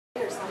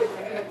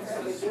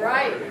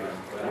Right.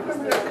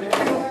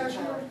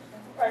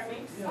 Pardon me?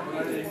 On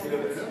the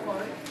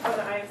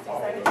ISD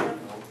side of town?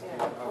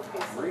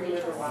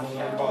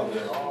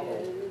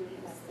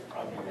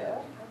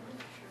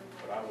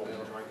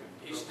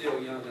 He's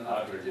still young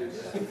enough to do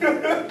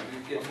that.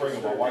 I'm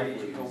bringing my wife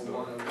with me, You don't so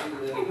want to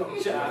relive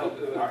your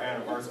childhood. our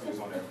anniversary is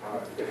on that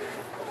Friday.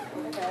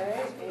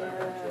 Okay, and.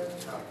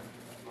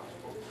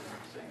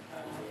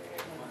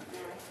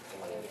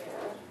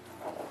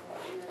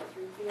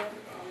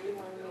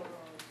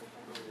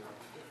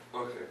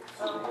 Okay.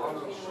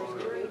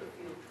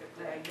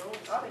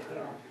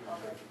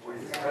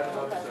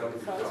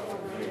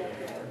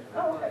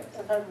 Oh, okay,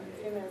 so then a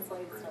few minutes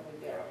late, so we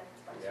get.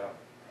 Yeah.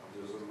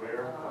 This is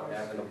where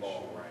having a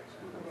ball.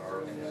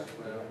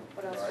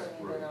 What else do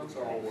we need to know? It's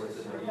all worth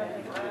it. I'm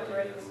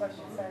ready for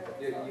questions, sir.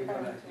 You're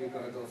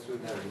gonna go through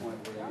that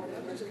point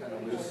where you just kind of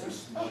This lose. is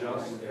just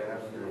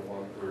after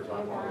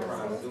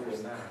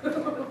 1:30.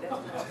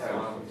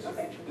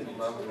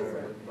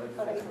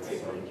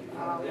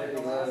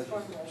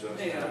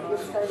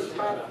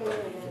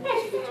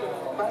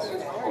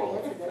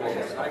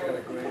 I got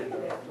a grade.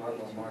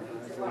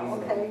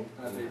 Okay,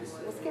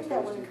 let's get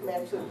that one and come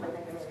back to it for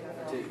next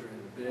Take her in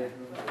the bed.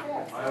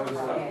 I was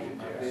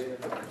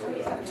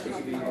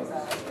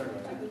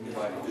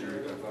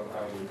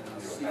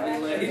See you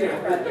later.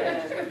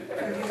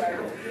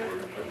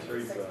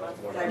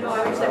 No, I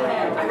wish I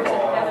had of it.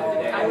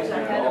 I know, we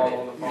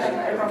have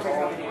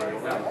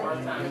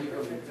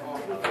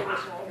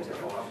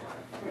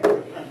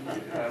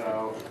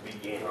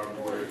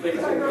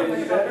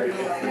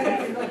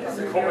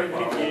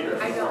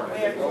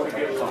to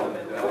get along.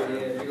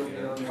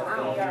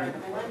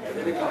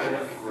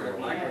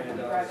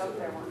 Drive up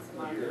there once a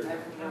month.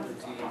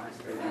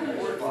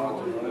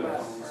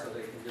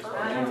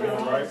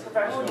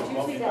 Professional. Did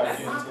you see that?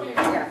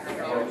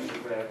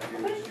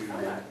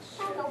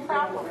 No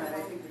problem. You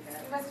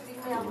must have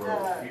emailed the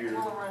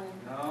run.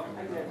 No.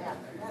 Yeah,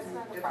 that's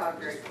not a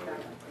problem.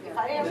 If I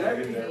ask you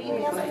to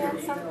email me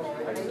on something,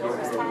 or they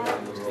just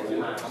time.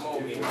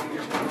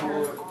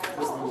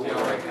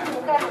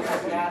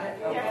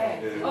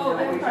 Okay. Oh,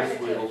 that's right.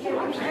 But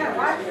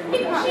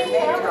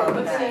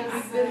see,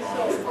 we've been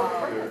so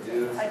far. I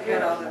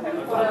did all the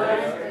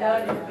Now,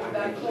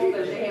 back home,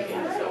 but they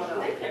haven't shown up.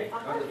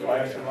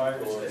 Flashing light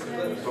or?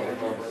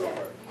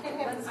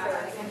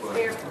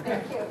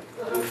 Thank you.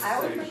 I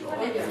always think when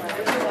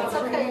it's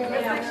okay. You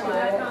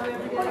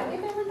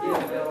never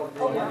know.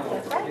 Oh,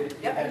 that's right.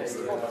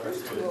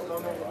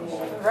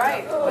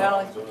 Right, well,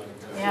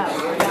 yeah,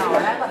 no,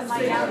 that's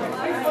my down.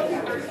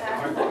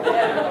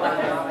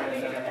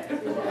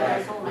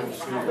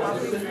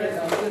 Or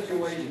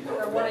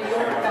one of your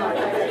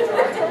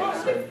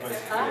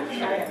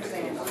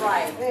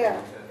right.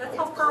 There. That's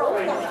how Pearl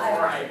is.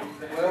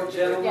 Well,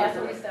 gentlemen. Yeah,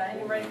 so we started,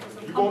 you ready for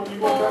some You gonna try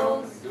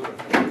polls?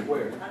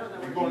 Where? You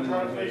gonna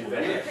try to make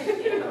that?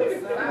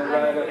 I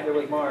ride up here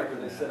with Mark,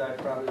 and they said I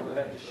probably would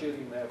have to shoot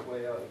him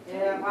halfway up.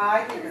 Yeah, well,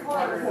 I think it's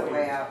quarter of the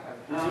way out.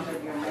 I don't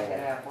think you'll make it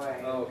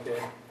halfway. Oh, okay.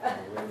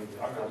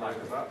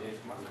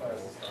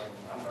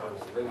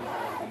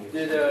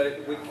 Did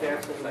Did we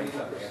cancel the meeting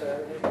for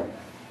Saturday?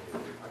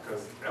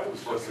 Because that was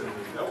just in the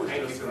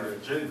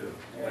agenda.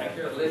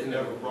 We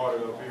never brought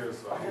it up here,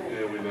 so.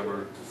 Yeah, we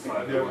never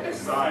decided. Never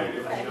decided.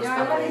 It was just-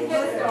 Everybody's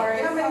good story.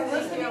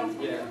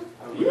 Yeah.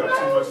 We got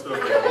too much stuff.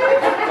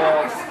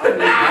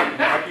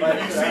 Like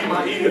you see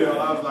my email,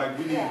 I was like,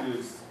 we need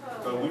this,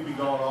 so we be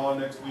gone all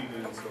next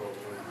weekend, so.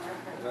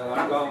 Well,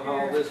 I'm gone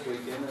all this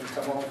weekend and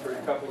come home for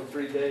a couple of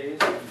 3 days.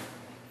 And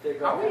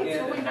take off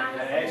again. And I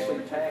actually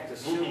packed a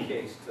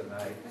suitcase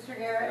tonight. Mr.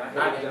 Garrett, I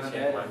haven't done that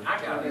in you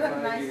have a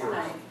 25 nice years.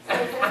 night. I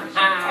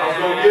was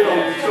gonna get on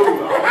you too.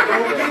 I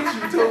was gonna get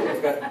you too.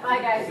 Bye,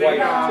 guys.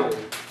 White too.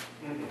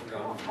 I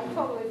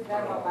totally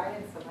forgot about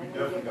buying some. You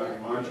definitely got to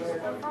remind us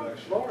about the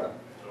election. Laura,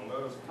 Don't let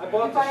us. I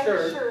bought the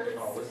shirt.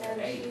 Shirts,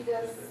 and she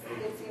does,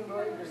 gets the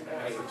embroidery It's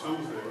stuff. a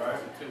Tuesday, right?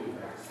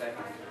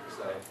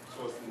 So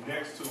it's the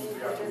next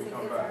Tuesday after we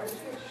come back.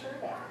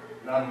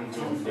 Not the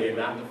Tuesday.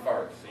 Yeah, not the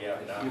first, yeah,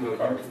 not You the know, you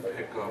first. can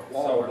pick up.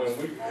 So when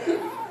we,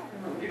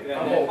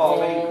 And then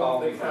Pauline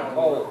called me from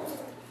Bowles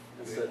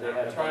and said they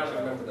had I'm a trying bunch to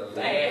of remember the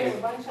There's a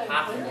last bunch of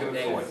possible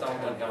day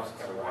someone else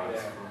could write.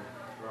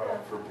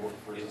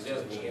 For It's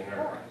just me and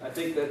her. I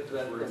think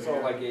that's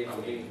all I gave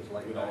for these was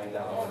like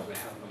 $9.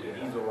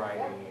 He's a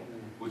writer,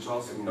 Which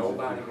also means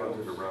Nobody if we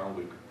counted goes around,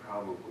 we could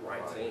probably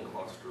right buy a team.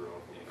 cluster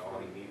of, and all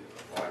he needed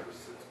was $5 or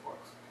 $6.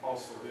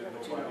 Also, did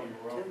nobody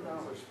run?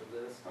 Push for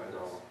this. I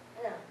know.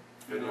 Yeah.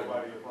 Did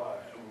nobody apply?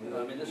 I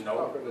mean, this No,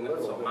 property a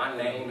little so bit. my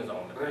name is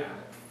on the ballot.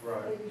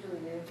 Right. They usually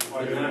do. Oh,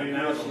 you didn't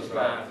Now use she's it?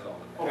 mine is on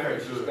the Okay,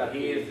 ballot. She's got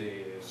good. His is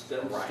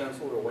right.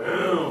 stenciled or whatever.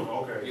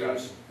 Okay,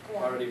 gotcha.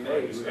 Already We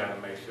made. gotta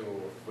make sure,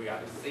 we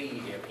gotta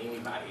see if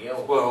anybody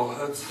else. Well,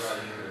 that's.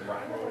 Rather than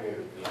right.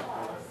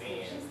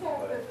 She's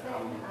got a good thing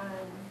on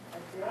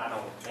a I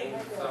don't think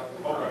so. I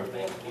Okay. don't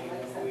think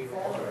anyone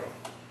will.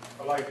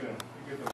 I like them.